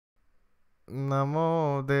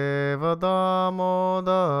Namo Deva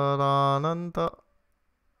Damodarananta.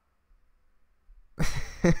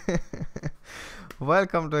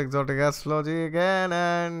 Welcome to Exotic Astrology again,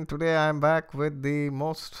 and today I am back with the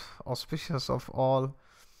most auspicious of all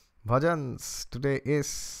bhajans. Today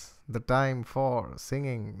is the time for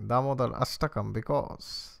singing Damodarastakam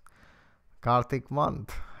because Kartik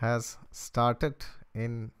Month has started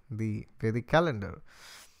in the Vedic calendar.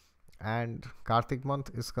 And Kartik month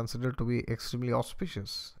is considered to be extremely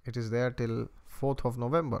auspicious. It is there till 4th of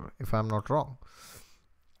November, if I am not wrong.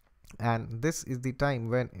 And this is the time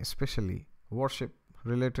when especially worship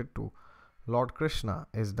related to Lord Krishna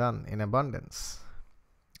is done in abundance.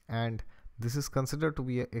 And this is considered to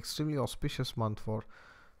be an extremely auspicious month for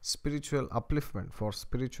spiritual upliftment, for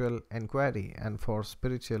spiritual inquiry, and for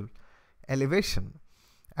spiritual elevation.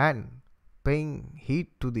 And paying heed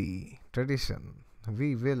to the tradition,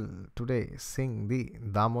 we will today sing the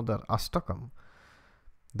Damodarastakam.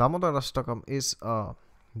 Damodarastakam is a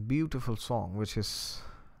beautiful song which is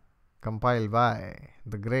compiled by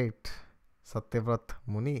the great Satyavrata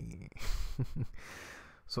Muni.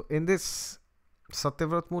 So in this,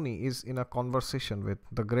 Satyavrata Muni is in a conversation with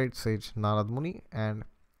the great sage Nārada Muni and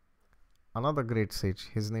another great sage.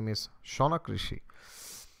 His name is Śaunaka.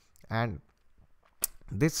 And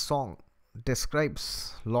this song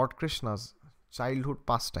describes Lord Krishna's childhood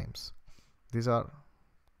pastimes. These are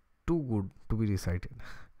too good to be recited.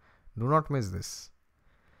 Do not miss this.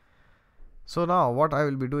 So now what I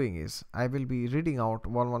will be doing is I will be reading out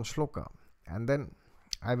one shloka and then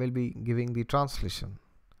I will be giving the translation.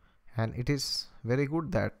 And it is very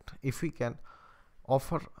good that if we can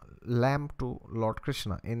offer lamb to Lord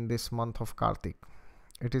Krishna in this month of Kartik.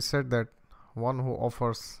 It is said that one who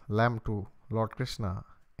offers lamb to Lord Krishna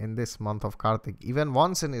in this month of Kartik, even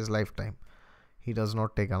once in his lifetime, he does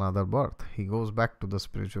not take another birth. He goes back to the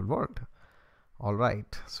spiritual world.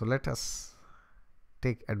 Alright, so let us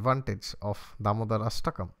take advantage of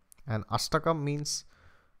Damodarastakam. And Astakam means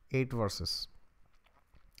 8 verses.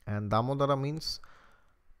 And Damodara means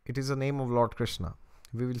it is the name of Lord Krishna.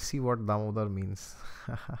 We will see what Damodar means.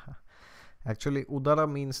 Actually, Udara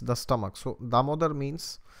means the stomach. So Damodar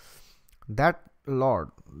means that Lord,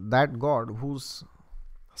 that God whose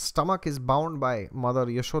stomach is bound by Mother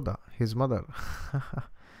Yaśodā, his mother,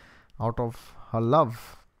 out of her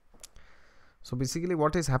love. So basically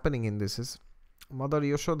what is happening in this is Mother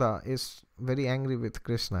Yaśodā is very angry with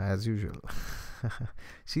Krishna as usual.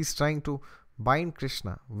 She is trying to bind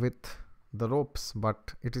Krishna with the ropes,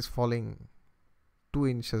 but it is falling 2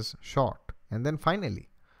 inches short. And then finally,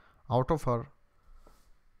 out of her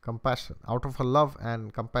compassion, out of her love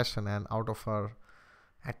and compassion, and out of her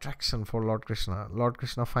attraction for Lord Krishna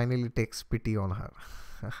finally takes pity on her.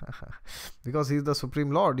 Because he is the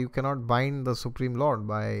Supreme Lord. You cannot bind the Supreme Lord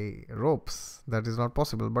by ropes. That is not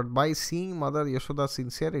possible. But by seeing Mother Yaśoda's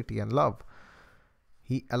sincerity and love,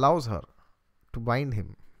 he allows her to bind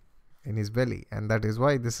him in his belly. And that is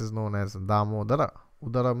why this is known as Damodara.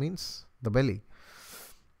 Udara means the belly.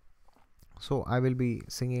 So I will be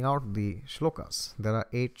singing out the shlokas. There are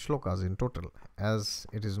 8 shlokas in total, as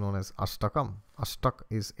it is known as Astakam. Astak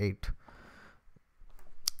is 8.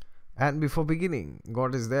 And before beginning,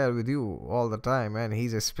 God is there with you all the time, and He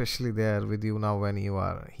is especially there with you now when you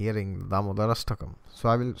are hearing Damodarastakam. So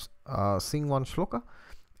I will sing one shloka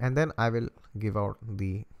and then I will give out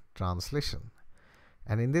the translation.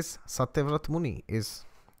 And in this, Satyavrata Muni is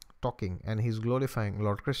talking and he is glorifying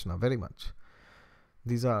Lord Krishna very much.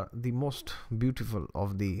 These are the most beautiful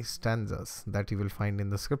of the stanzas that you will find in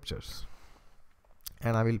the scriptures.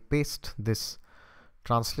 And I will paste this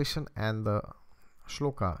translation and the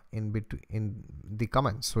shloka in the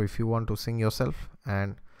comments. So if you want to sing yourself,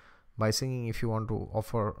 and by singing if you want to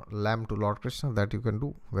offer lamb to Lord Krishna, that you can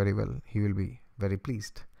do very well. He will be very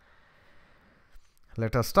pleased.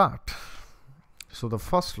 Let us start. So the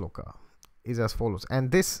first shloka is as follows.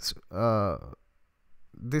 And this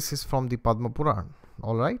is from the Padma Purana.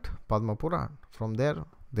 Alright, Padma Purana. From there,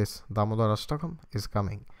 this Damodarastakam is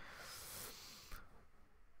coming.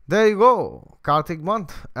 There you go, Kartik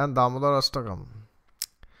month and Damodarastakam.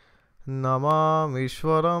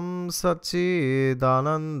 Namamisvaram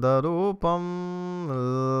sac-cid-ānanda-rūpaṁ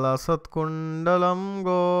lasat-kuṇḍalaṁ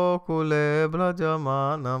gokule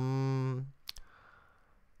bhrājamanam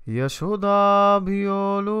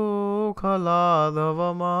yaśodā-bhiyolūkhalād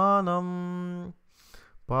dhāvamānaṁ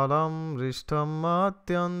parāmṛṣṭam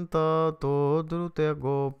atyanta todrute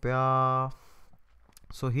gopya.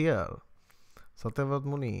 So here Satyavrata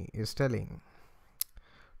Muni is telling,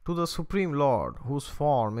 to the Supreme Lord, whose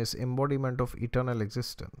form is embodiment of eternal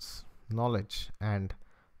existence, knowledge and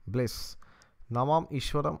bliss,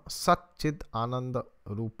 Namamisvaram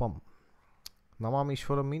sac-cid-ānanda-rūpaṁ.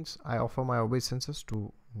 Namamisvaram means I offer my obeisances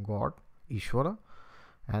to God, Ishvara,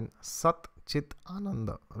 and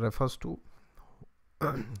Sat-Chit-Ananda refers to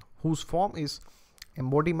whose form is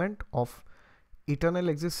embodiment of eternal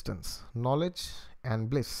existence, knowledge and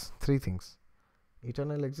bliss. Three things: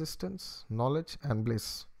 eternal existence, knowledge and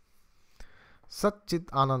bliss.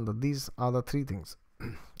 Sat-Chit-Ananda, these are the three things.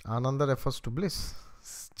 Ananda refers to bliss,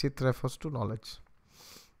 Chit refers to knowledge.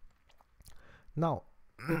 Now,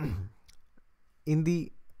 in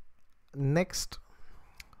the next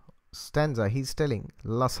stanza, he is telling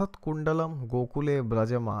lasat-kuṇḍalaṁ gokule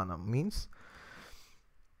bhrājamanam, means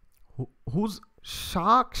whose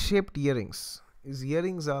shark-shaped earrings, his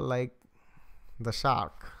earrings are like the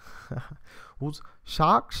shark, whose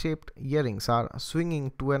shark-shaped earrings are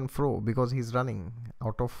swinging to and fro because he is running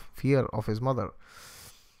out of fear of his mother,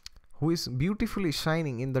 who is beautifully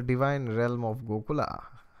shining in the divine realm of Gokula,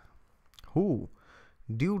 who,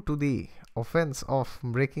 due to the offense of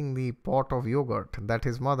breaking the pot of yogurt that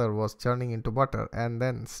his mother was churning into butter and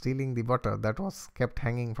then stealing the butter that was kept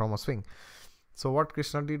hanging from a swing. So what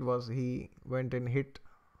Krishna did was he went and hit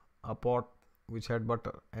a pot which had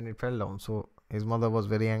butter and it fell down. So his mother was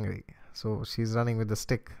very angry. So she's running with the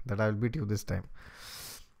stick that I will beat you this time.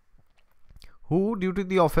 Who, due to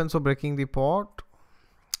the offense of breaking the pot,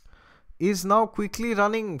 is now quickly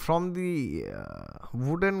running from the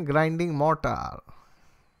wooden grinding mortar.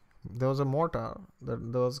 There was a mortar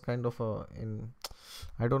that there was kind of a, in,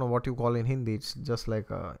 I don't know what you call in Hindi, it's just like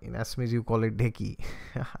in Assamese you call it dheki.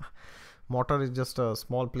 Mortar is just a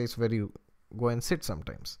small place where you go and sit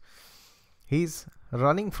sometimes. He's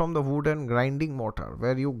running from the wooden grinding mortar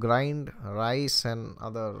where you grind rice and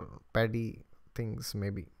other paddy things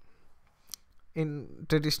maybe. In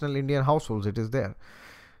traditional Indian households it is there.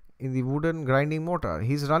 In the wooden grinding mortar,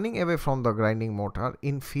 he is running away from the grinding mortar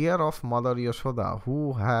in fear of Mother Yaśodā,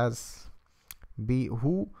 who has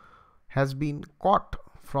been caught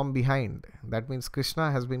from behind. That means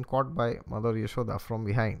Krishna has been caught by Mother Yaśodā from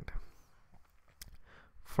behind.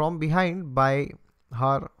 From behind by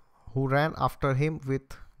her, who ran after him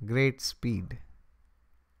with great speed,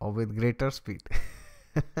 or with greater speed.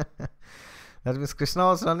 That means Krishna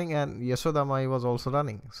was running and Yaśodā Mai was also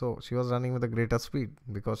running. So she was running with a greater speed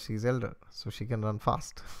because she is elder. So she can run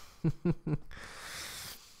fast.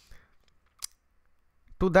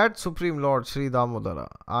 To that Supreme Lord Sri Damodara,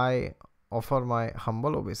 I offer my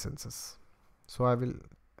humble obeisances. So I will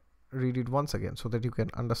read it once again so that you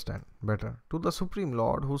can understand better. To the Supreme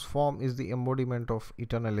Lord, whose form is the embodiment of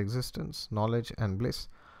eternal existence, knowledge and bliss,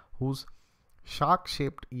 whose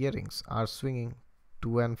shark-shaped earrings are swinging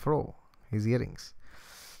to and fro, his earrings,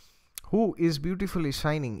 who is beautifully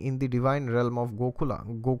shining in the divine realm of Gokula,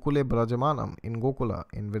 gokule bhrājamanam, in Gokula,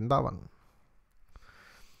 in Vrindavan,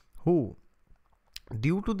 who,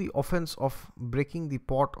 due to the offense of breaking the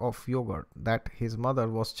pot of yogurt that his mother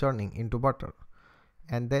was churning into butter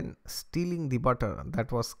and then stealing the butter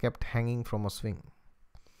that was kept hanging from a swing,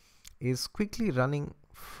 is quickly running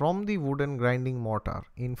from the wooden grinding mortar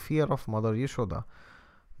in fear of Mother Yaśodā,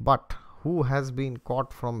 but who has been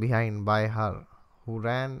caught from behind by her, who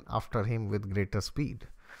ran after him with greater speed.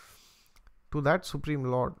 To that Supreme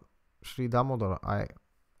Lord Sri Damodara, I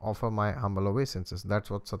offer my humble obeisances.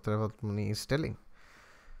 That's what Satyavrata Muni is telling.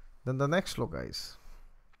 Then the next sloka is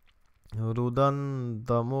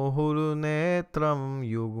Rudanda muhuru netram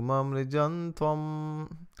yugmam rijantvam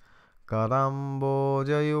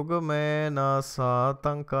karāmbhoja-yugmena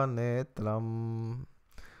sātańka-netram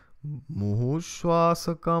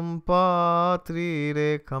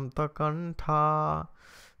śvāsa-kampa-trirekhāńka-kaṇṭha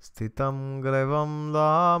sthita-graivaṁ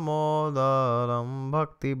Damodaram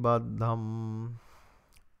bhakti-baddham.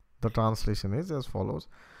 The translation is as follows.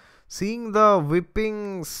 Seeing the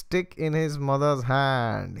whipping stick in his mother's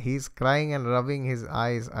hand, he is crying and rubbing his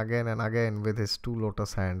eyes again and again with his two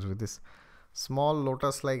lotus hands. With his small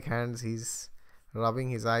lotus-like hands, he's rubbing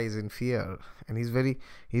his eyes in fear, and he's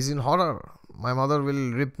in horror. My mother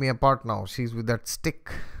will rip me apart now. She's with that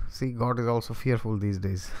stick. See, God is also fearful these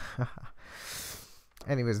days.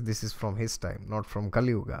 Anyways, this is from his time, not from Kali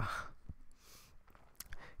Yuga.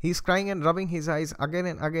 He is crying and rubbing his eyes again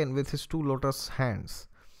and again with his two lotus hands.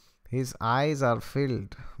 His eyes are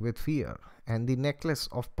filled with fear, and the necklace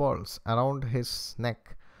of pearls around his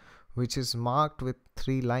neck, which is marked with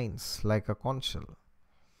 3 lines like a conch shell,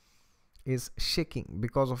 is shaking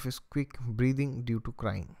because of his quick breathing due to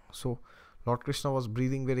crying. So Lord Krishna was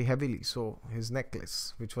breathing very heavily, so his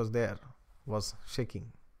necklace which was there was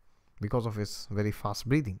shaking because of his very fast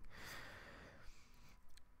breathing.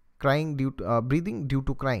 Breathing due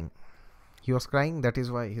to crying. He was crying, that is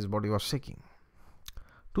why his body was shaking.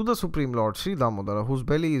 To the Supreme Lord Sri Damodara, whose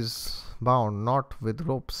belly is bound not with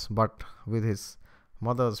ropes but with his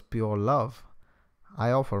mother's pure love,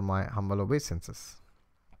 I offer my humble obeisances.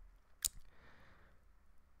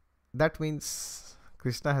 That means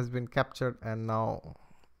Krishna has been captured and now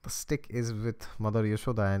the stick is with Mother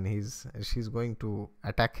Yaśodā and she's going to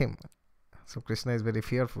attack him. So Krishna is very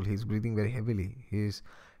fearful. He's breathing very heavily. He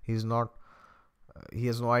has no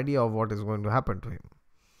idea of what is going to happen to him.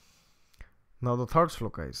 Now the third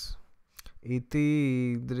sloka is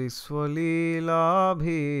Iti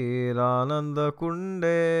sva-līlābhir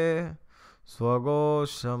ānanda-kuṇḍe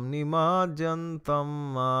sva-ghoṣaṁ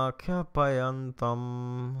nimājyantam ākhyāpayantam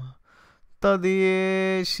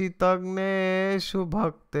tadīyeṣita-jñeṣu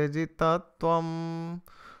bhakti-baddham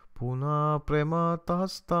puna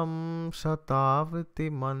prematastam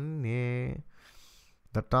shatavriti manye.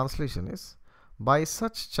 The translation is, by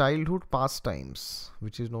such childhood pastimes,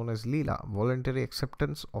 which is known as Leela, voluntary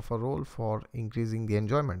acceptance of a role for increasing the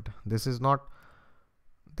enjoyment. This is not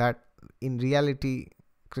that in reality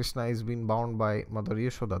Krishna is being bound by Mother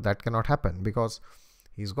Yaśodā. That cannot happen because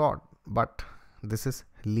he is God. But this is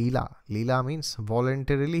Leela. Leela means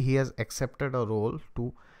voluntarily he has accepted a role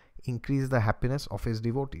to increase the happiness of his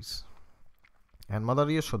devotees. And Mother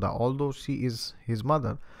Yaśodā, although she is his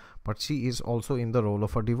mother, but she is also in the role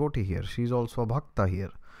of a devotee here. She is also a bhakta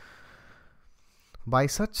here. By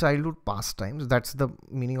such childhood pastimes, that's the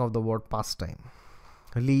meaning of the word pastime.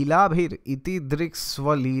 Līlābhir iti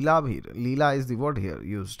sva-līlābhir. Leela is the word here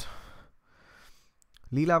used.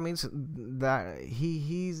 Leela means that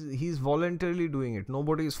he's voluntarily doing it.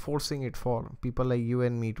 Nobody is forcing it for people like you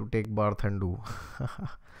and me to take birth and do.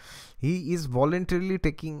 He is voluntarily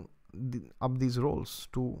taking up these roles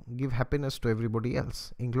to give happiness to everybody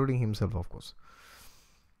else, including himself, of course.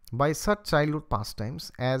 By such childhood pastimes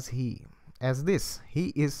he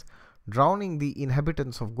is drowning the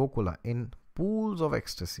inhabitants of Gokula in pools of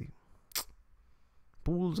ecstasy.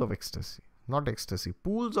 Pools of ecstasy, not ecstasy,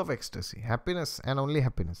 pools of ecstasy, happiness and only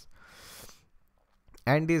happiness.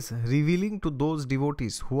 And is revealing to those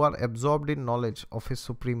devotees who are absorbed in knowledge of his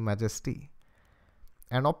supreme majesty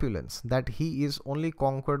and opulence that he is only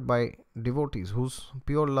conquered by devotees whose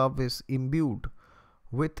pure love is imbued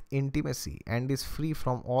with intimacy and is free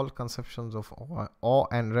from all conceptions of awe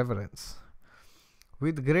and reverence.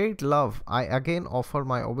 With great love, I again offer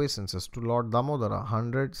my obeisances to Lord Damodara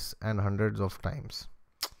hundreds and hundreds of times.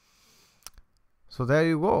 So there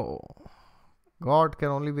you go. God can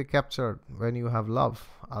only be captured when you have love.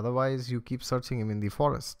 Otherwise, you keep searching him in the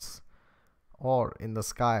forests, or in the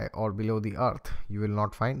sky, or below the earth. You will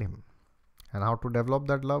not find him. And how to develop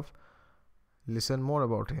that love? Listen more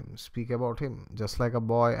about him, speak about him. Just like a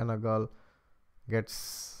boy and a girl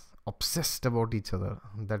gets obsessed about each other,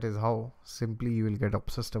 that is how simply you will get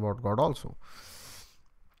obsessed about God also.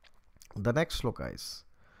 The next sloka is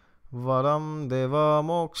Varam deva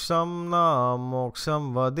moksham na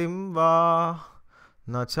moksham vadim va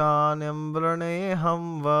nachanyam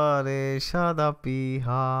vraneham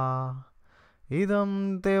vareshadapiha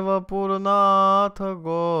idam teva purnatha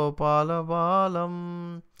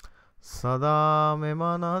gopāla-bālaṁ sada me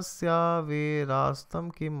manasya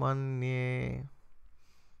virastam ki manye.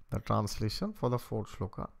 The translation for the fourth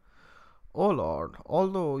sloka. O Lord,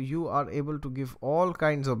 although you are able to give all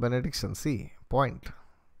kinds of benedictions, see, point.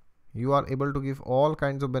 You are able to give all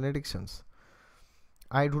kinds of benedictions.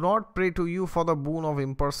 I do not pray to you for the boon of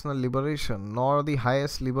impersonal liberation, nor the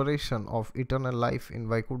highest liberation of eternal life in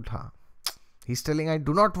Vaikuntha. He's telling, I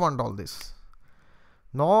do not want all this,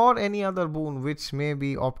 nor any other boon which may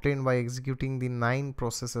be obtained by executing the 9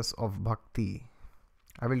 processes of bhakti.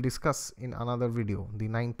 I will discuss in another video the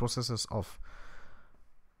 9 processes of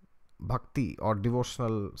bhakti or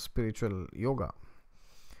devotional spiritual yoga.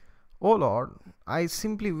 O Lord, I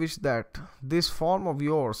simply wish that this form of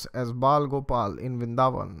yours as Bal Gopal in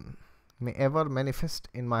Vrindavan may ever manifest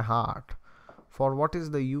in my heart. For what is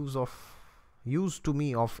the use to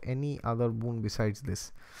me of any other boon besides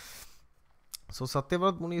this? So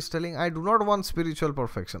Satyavrata Muni is telling, I do not want spiritual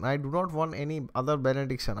perfection. I do not want any other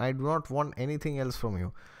benediction. I do not want anything else from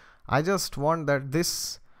you. I just want that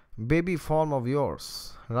this baby form of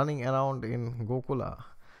yours running around in Gokula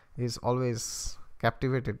is always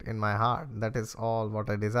captivated in my heart. That is all what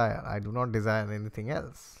I desire. I do not desire anything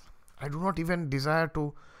else. I do not even desire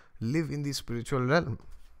to live in the spiritual realm.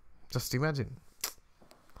 Just imagine.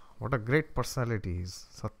 What a great personality he is.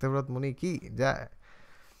 Satyavrata Muni ki jai.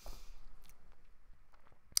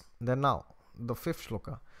 Then now, the 5th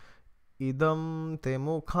sloka. Idam te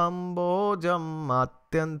mukhambojam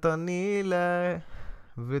atyanta nīle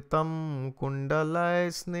vitam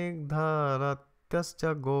kundalai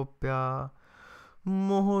snigdharatyascha gopya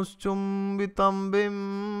muhuschumbitam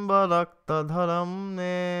bimba-raktadharam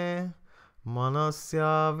ne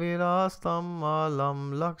manasya virastam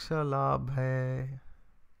alam lakshalabhe.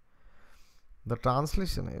 The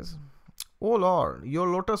translation is, O Lord, your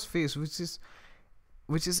lotus face, which is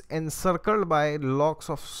encircled by locks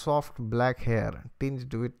of soft black hair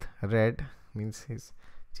tinged with red, means his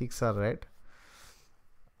cheeks are red,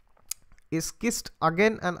 is kissed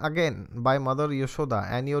again and again by Mother Yaśodā,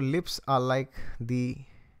 and your lips are like the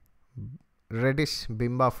reddish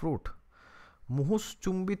bimba fruit.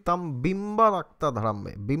 Muhuschumbitam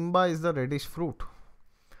bimba-raktadharam. Bimba is the reddish fruit.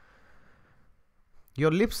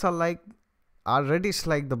 Your lips are reddish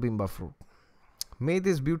like the bimba fruit. May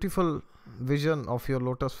this beautiful vision of your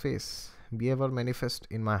lotus face be ever manifest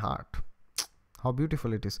in my heart. How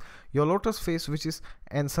beautiful it is. Your lotus face, which is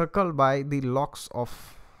encircled by the locks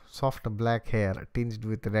of soft black hair tinged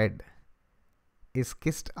with red, is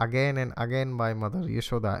kissed again and again by Mother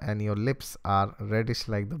Yaśodā, and your lips are reddish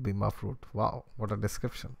like the bimba fruit. Wow, what a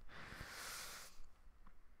description.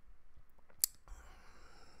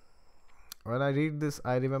 When I read this,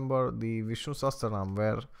 I remember the Vishnu Sahasranam,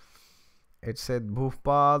 where it said,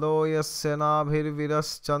 Bhupado yasya nabhir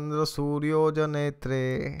viras chandra suryo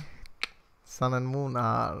janetre. Sun and moon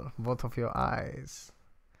are both of your eyes.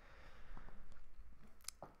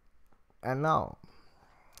 And now,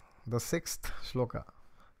 the 6th shloka.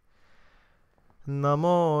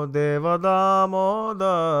 Namo deva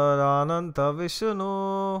Damodarastakam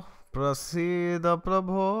Vishnu prasida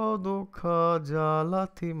prabho dukha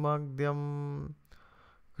jalati magdyam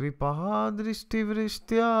kripa drishti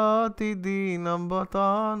vrishtyati dinam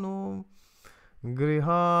batanu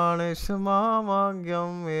grihane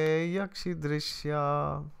shmamagyam e yakshi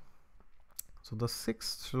drishya. So the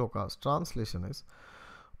 6th shloka's translation is,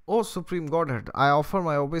 O Supreme Godhead, I offer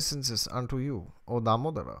my obeisances unto you, O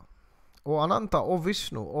Damodara, O Ananta, O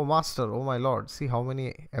Vishnu, O Master, O my Lord. See how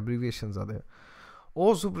many abbreviations are there.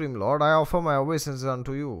 O Supreme Lord, I offer my obeisances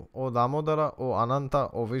unto you, O Damodara, O Ananta,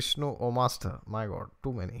 O Vishnu, O Master. My God,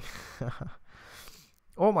 too many.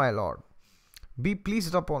 O my Lord, be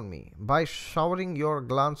pleased upon me by showering your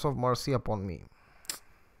glance of mercy upon me.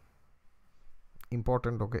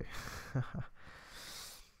 Important, okay.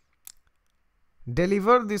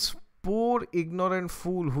 Deliver this poor ignorant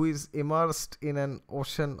fool who is immersed in an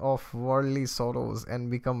ocean of worldly sorrows and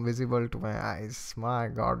become visible to my eyes. My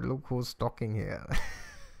God, look who's talking here.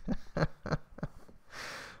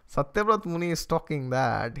 Satyavrata Muni is talking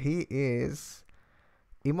that he is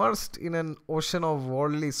immersed in an ocean of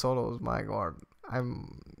worldly sorrows. My God,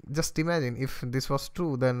 I'm just imagine if this was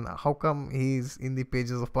true, then how come he is in the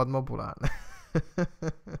pages of Padma Purana?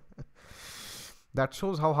 That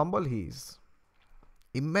shows how humble he is.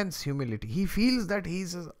 Immense humility. He feels that he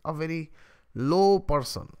is a very low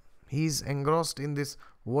person. He is engrossed in this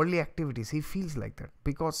worldly activities. He feels like that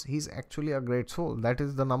because he is actually a great soul. That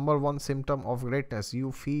is the number one symptom of greatness.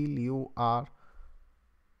 You feel you are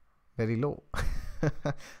very low.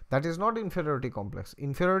 That is not inferiority complex.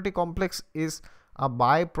 Inferiority complex is a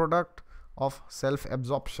byproduct of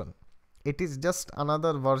self-absorption. It is just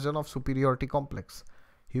another version of superiority complex.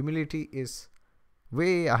 Humility is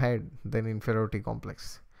way ahead than inferiority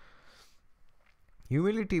complex.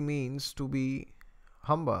 Humility means to be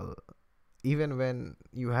humble even when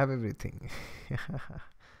you have everything.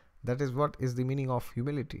 That is what is the meaning of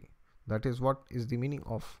humility. That is what is the meaning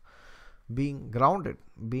of being grounded,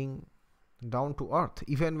 being down to earth,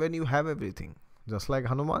 even when you have everything. Just like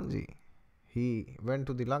Hanumanji, he went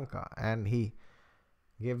to the Lanka and he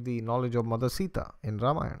gave the knowledge of Mother Sita in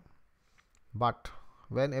Ramayana. But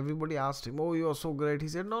when everybody asked him, oh, you are so great, he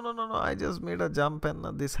said, no, I just made a jump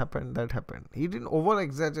and this happened, that happened. He didn't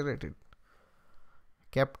over-exaggerate it.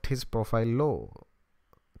 Kept his profile low.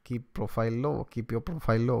 Keep profile low. Keep your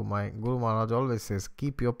profile low. My Guru Maharaj always says,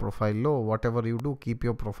 keep your profile low. Whatever you do, keep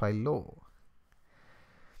your profile low.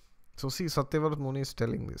 So see, Satyavrata Muni is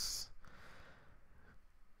telling this.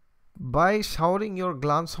 By showering your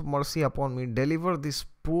glance of mercy upon me, deliver this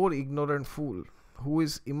poor ignorant fool who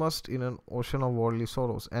is immersed in an ocean of worldly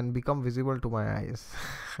sorrows and become visible to my eyes.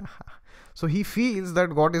 So he feels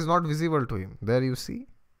that God is not visible to him. There you see,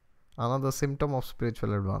 another symptom of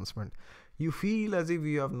spiritual advancement. You feel as if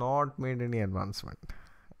you have not made any advancement.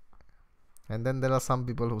 And then there are some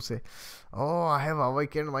people who say, oh, I have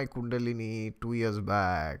awakened my Kundalini 2 years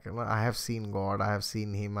back. I have seen God, I have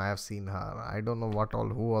seen him, I have seen her. I don't know what all,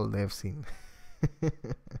 who all they have seen.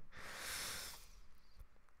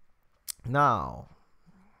 Now,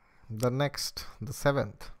 the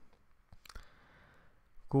 7th.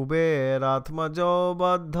 Kuberatmajo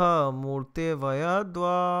baddha murte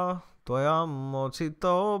vayadva Tvayam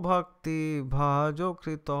mochito bhakti bhajo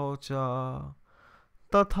krito cha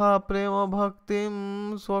tatha prema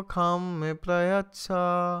bhaktim swakham me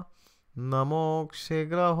prayacha namokshe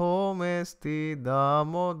graho mesti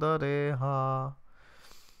damodareha.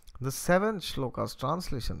 The seventh shloka's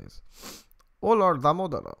translation is, O Lord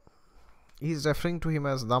Damodara. He is referring to him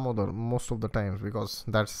as Damodar most of the times because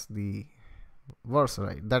that's the verse,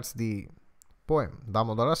 right? That's the poem,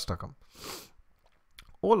 Damodarastakam.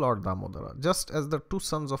 O Lord Damodara, just as the two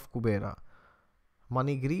sons of Kubera,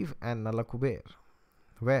 Manigriv and Nalakuber,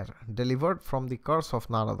 were delivered from the curse of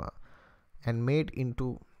Nārada and made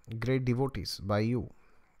into great devotees by you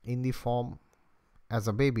in the form as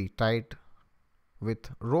a baby tied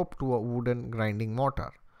with rope to a wooden grinding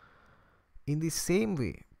mortar. In the same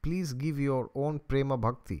way, please give your own prema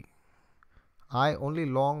bhakti. I only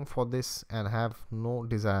long for this and have no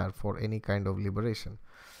desire for any kind of liberation.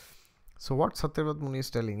 So what Satyavrata Muni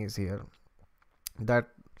is telling is here that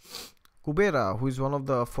Kubera, who is one of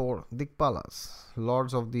the four Dikpalas,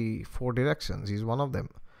 lords of the four directions, he is one of them.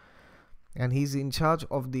 And he is in charge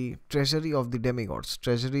of the treasury of the demigods.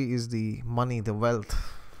 Treasury is the money, the wealth,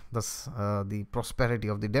 the prosperity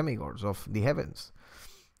of the demigods of the heavens.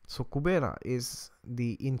 So Kubera is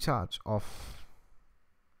the in charge of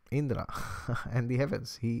Indra and the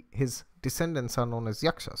heavens. His descendants are known as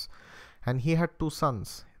Yakshas. And he had two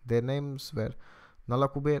sons. Their names were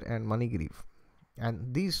Nalakuber and Manigriv.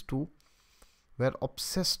 And these two were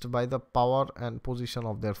obsessed by the power and position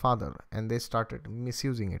of their father, and they started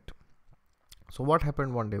misusing it. So what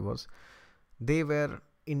happened one day was, they were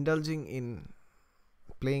indulging in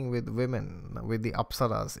playing with women, with the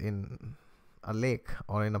apsaras in a lake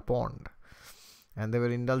or in a pond, and they were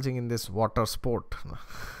indulging in this water sport.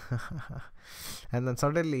 And then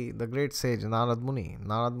suddenly the great sage Narad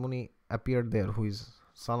Muni appeared there, who is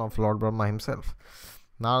son of Lord Brahma himself.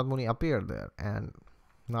 Narad Muni appeared there, and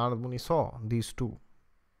Narad Muni saw these two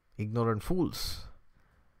ignorant fools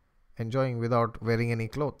enjoying without wearing any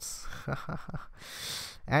clothes.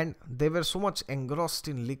 And they were so much engrossed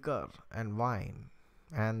in liquor and wine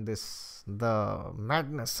and the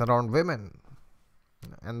madness around women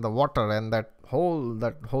and the water and that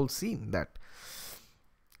whole scene, that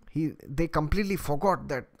they completely forgot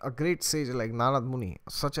that a great sage like Narad Muni,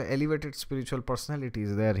 such an elevated spiritual personality,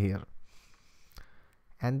 is there here.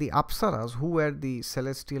 And the Apsaras, who were the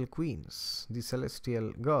celestial queens, the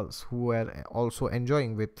celestial girls, who were also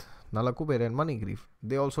enjoying with Nalakuber and Manigriv,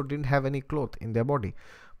 they also didn't have any cloth in their body.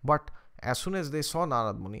 But as soon as they saw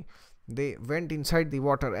Narad Muni, they went inside the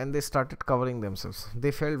water and they started covering themselves.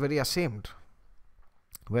 They felt very ashamed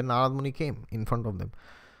when Narad Muni came in front of them.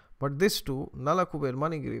 But these two, Nalakuber,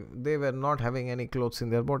 Manigriv, they were not having any clothes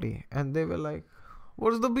in their body. And they were like,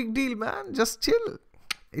 what's the big deal, man? Just chill.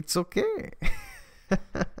 It's okay.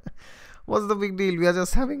 What's the big deal? We are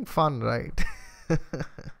just having fun, right?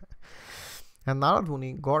 And Narad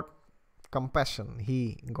Muni got compassion.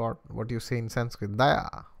 He got what you say in Sanskrit,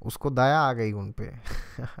 daya. Usko daya aa gayi un pe.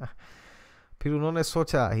 Phir unhone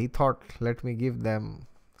socha, he thought, let me give them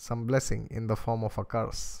some blessing in the form of a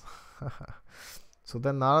curse. So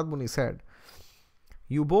then Narad Muni said,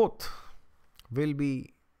 you both will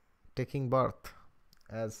be taking birth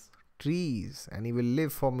as trees and you will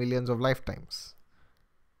live for millions of lifetimes.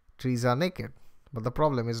 Trees are naked, but the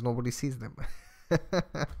problem is nobody sees them.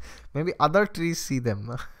 Maybe other trees see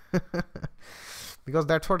them. Because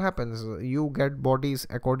that's what happens. You get bodies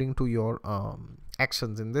according to your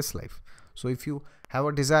actions in this life. So if you have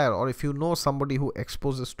a desire, or if you know somebody who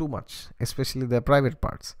exposes too much, especially their private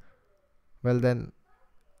parts, well then,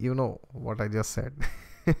 you know what I just said.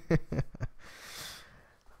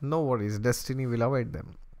 No worries, destiny will avoid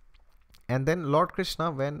them. And then Lord Krishna,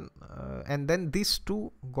 and then these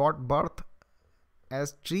two got birth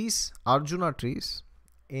as trees, Arjuna trees,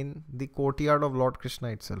 in the courtyard of Lord Krishna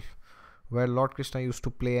itself, where Lord Krishna used to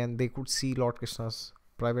play, and they could see Lord Krishna's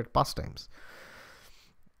private pastimes.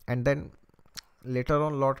 And then later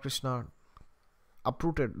on, Lord Krishna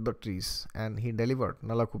uprooted the trees and he delivered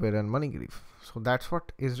Nalakuber and Manigriv. So that's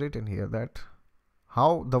what is written here, that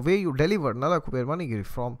how the way you delivered Nalakuber Manigriv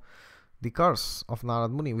from the curse of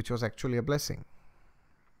Narad Muni, which was actually a blessing.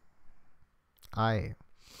 That's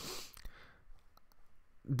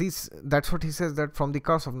what he says, that from the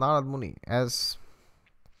curse of Narad Muni, as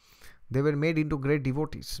they were made into great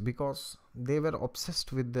devotees because they were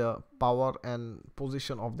obsessed with the power and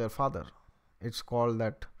position of their father. It's called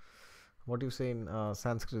that, what you say in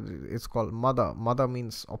Sanskrit, it's called mada. Mada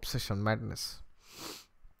means obsession, madness.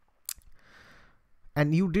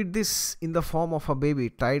 And you did this in the form of a baby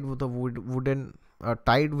tied with a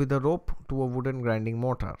tied with a rope to a wooden grinding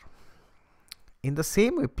mortar. In the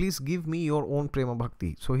same way, please give me your own prema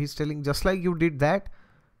bhakti. So he's telling, just like you did that,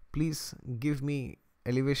 please give me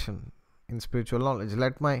elevation in spiritual knowledge.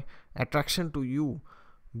 Let my attraction to you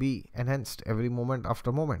be enhanced every moment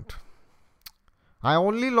after moment. I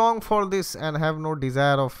only long for this and have no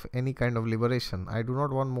desire of any kind of liberation. I do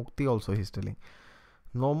not want mukti also, he's telling.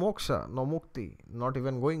 No moksha, no mukti, not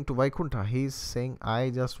even going to Vaikuntha. He's saying, I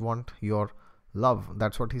just want your love.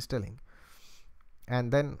 That's what he's telling.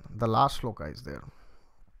 And then the last shloka is there.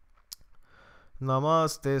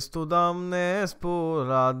 Namaste studamne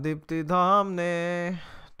spuradipti dhamne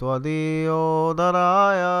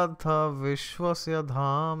tvadiyodārāyatha vishvasya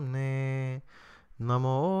dhamne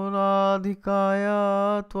namo radhikaya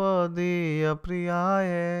tvadiya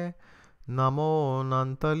priyaye namo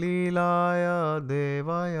nantalilaya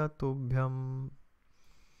devaya tubhyam.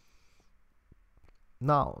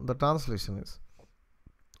 Now the translation is,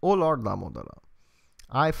 O Lord Damodara,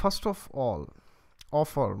 I first of all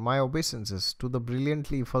offer my obeisances to the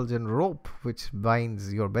brilliantly effulgent rope which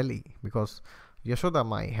binds your belly, because Yaśodā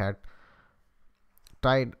Mai had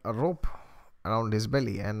tied a rope around his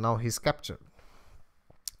belly and now he's captured.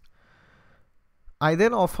 I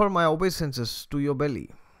then offer my obeisances to your belly,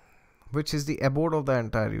 which is the abode of the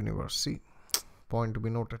entire universe. See, point to be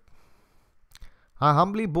noted. I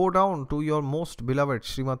humbly bow down to your most beloved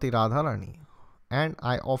Srimati Radharani, and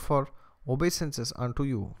I offer obeisances unto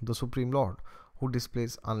you, the Supreme Lord, who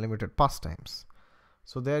displays unlimited pastimes.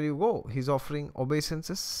 So there you go. He's offering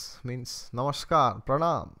obeisances, means namaskar,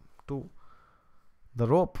 pranam, to the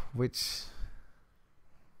rope which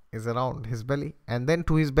is around his belly, and then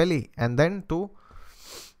to his belly, and then to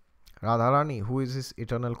Radharani, who is his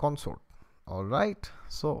eternal consort. Alright,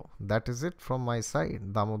 so that is it from my side.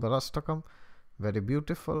 Damodarastakam, very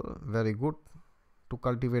beautiful, very good to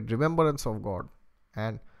cultivate remembrance of God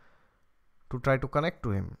and to try to connect to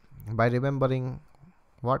Him by remembering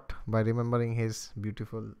what? By remembering His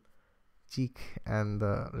beautiful cheek and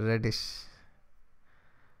the reddish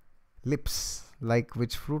lips. Like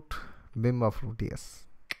which fruit? Bimba fruit, yes.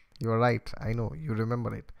 You are right, I know, you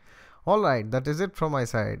remember it. Alright, that is it from my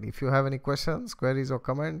side. If you have any questions, queries or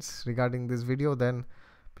comments regarding this video, then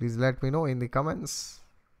please let me know in the comments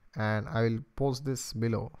and I will post this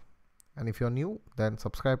below. And if you are new, then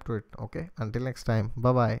subscribe to it. Okay, until next time,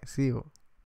 bye bye, see you.